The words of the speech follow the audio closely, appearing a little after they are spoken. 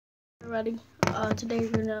everybody. Today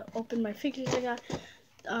we're gonna open my figures I got.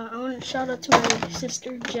 I want to shout out to my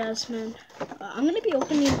sister Jasmine. I'm gonna be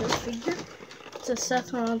opening this figure. It's a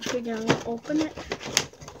Seth Rollins figure. I'm gonna open it.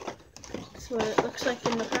 That's what it looks like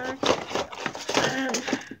in the pack. And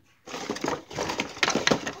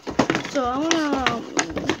so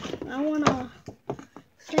I wanna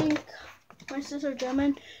thank my sister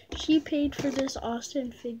Jasmine. She paid for this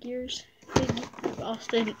Austin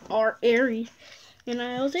Austin Aries. And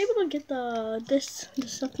I was able to get this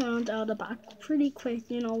Seth Rollins out of the box pretty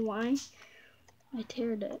quick. You know why? I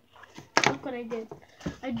teared it. Look what I did.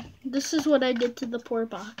 This is what I did to the poor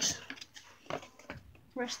box.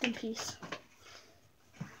 Rest in peace.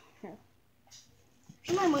 Here.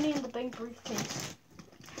 Here's my money in the bank briefcase.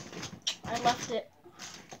 I left it.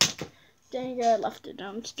 Dang it, I left it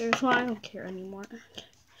downstairs. Well, I don't care anymore.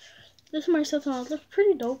 This is my Seth Rollins. Looks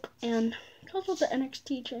pretty dope. And it's also the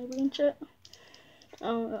NXT Championship.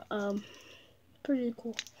 Pretty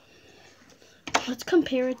cool. Let's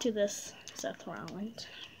compare it to this Seth Rollins.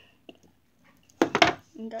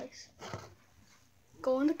 And guys,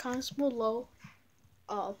 go in the comments below.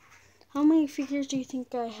 How many figures do you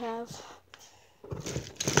think I have?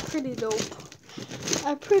 Pretty dope.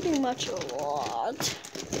 I pretty much a lot.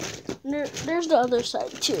 There's the other side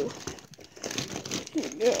too.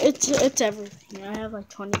 It's everything. I have like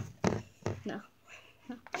 20. No,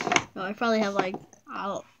 I probably have like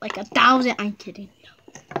 1,000. I'm kidding.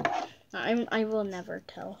 I will never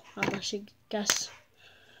tell unless you guess.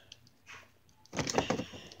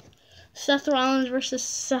 Seth Rollins versus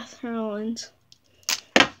Seth Rollins.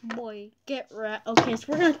 Boy, get right. Okay, so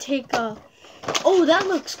we're gonna take oh, that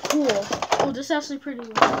looks cool. Oh, this is actually pretty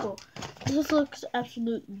cool. This looks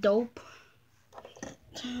absolute dope.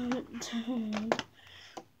 It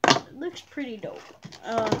looks pretty dope.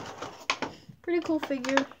 Pretty cool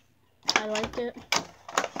figure. I like it.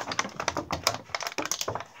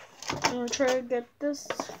 I'm gonna try to get this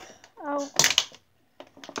out.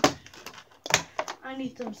 I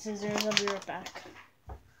need some scissors. I'll be right back.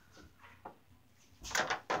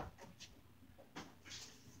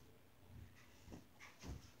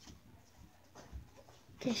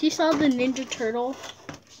 Okay, you saw the Ninja Turtle.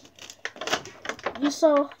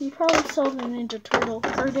 You probably saw the Ninja Turtle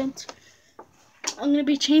curtains. I'm gonna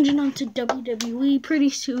be changing on to WWE pretty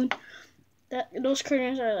soon. Those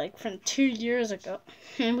curtains are like from 2 years ago,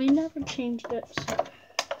 and we never changed it. So.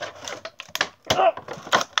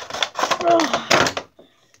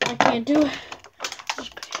 I can't do it.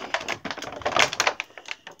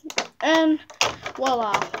 And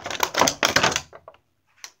voila!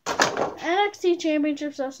 NXT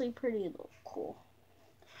Championship's actually pretty cool.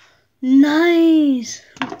 Nice.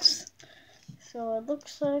 So it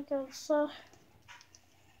looks like that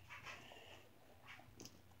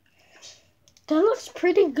looks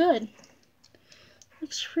pretty good.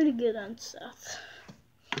 Looks pretty good on Seth.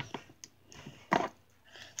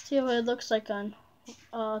 See what it looks like on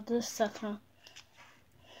this Seth.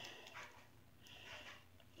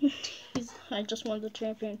 I just won the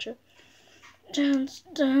championship. Dance,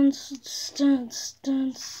 dance, dance,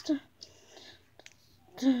 dance, dance,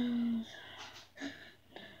 dance.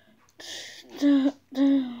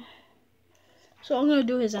 So I'm gonna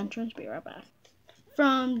do his entrance. Be right back.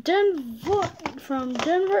 From Denver,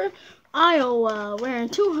 Iowa, wearing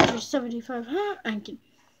 275 pounds.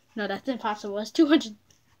 No, that's impossible. It's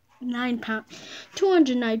 209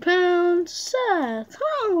 pounds. Seth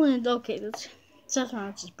Rollins. Okay, Seth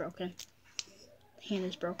Rollins is broken. Hand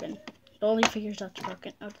is broken. The only figures that's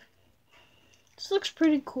broken. Okay. This looks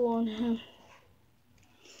pretty cool on him.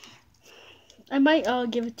 I might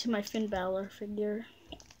give it to my Finn Balor figure.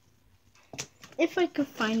 If I could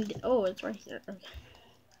find it. Oh, it's right here. Okay.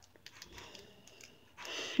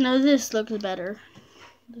 Now this looks better.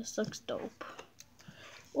 This looks dope.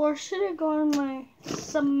 Or should it go on my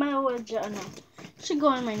Samoa Joe? No. Should go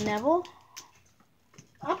on my Neville.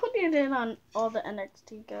 I'll put it in on all the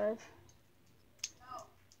NXT guys.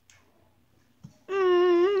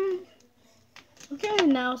 Okay,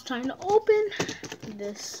 now it's time to open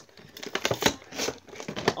this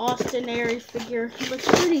Austin Aries figure. It looks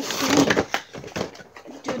pretty sweet.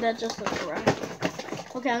 Dude, that just looks right.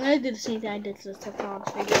 Okay, I'm gonna do the same thing I did to the Seth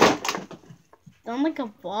Rollins figure. I'm like a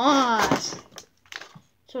boss.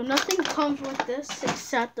 So nothing comes with this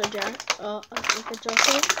except the jacket. Like a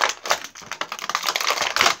jacket.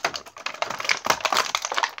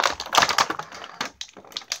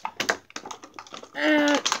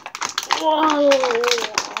 And whoa!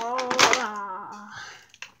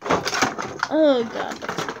 Oh god,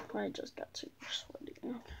 I just got super sweaty.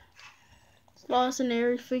 Austin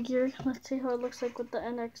Aries figure. Let's see how it looks like with the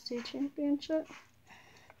NXT Championship.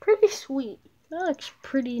 Pretty sweet. That looks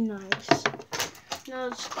pretty nice. Now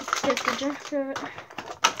let's get the jacket.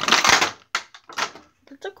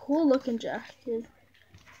 That's a cool looking jacket.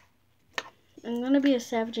 I'm gonna be a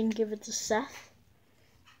savage and give it to Seth.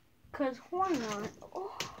 Cause why not?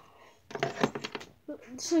 Oh.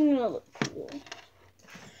 This is gonna look cool.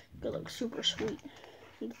 It looks super sweet.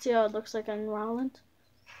 Let's see how it looks like on Roland.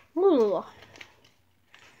 Ooh.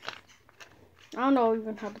 I don't know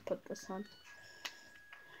even how to put this on.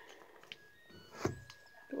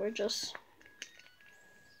 We're just...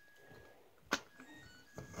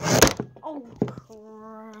 Oh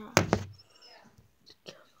crap.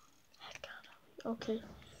 Okay.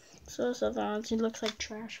 So he looks like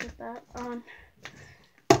trash with that on.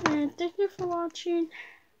 And thank you for watching.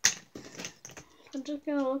 I'm just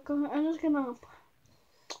gonna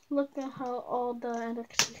look at how all the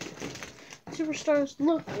NXT superstars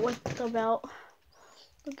look with the belt.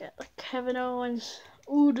 Look at like Kevin Owens.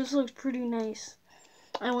 Ooh, this looks pretty nice.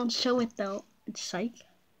 I won't show it though. It's psych.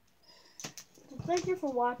 So thank you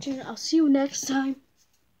for watching. I'll see you next time.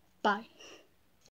 Bye.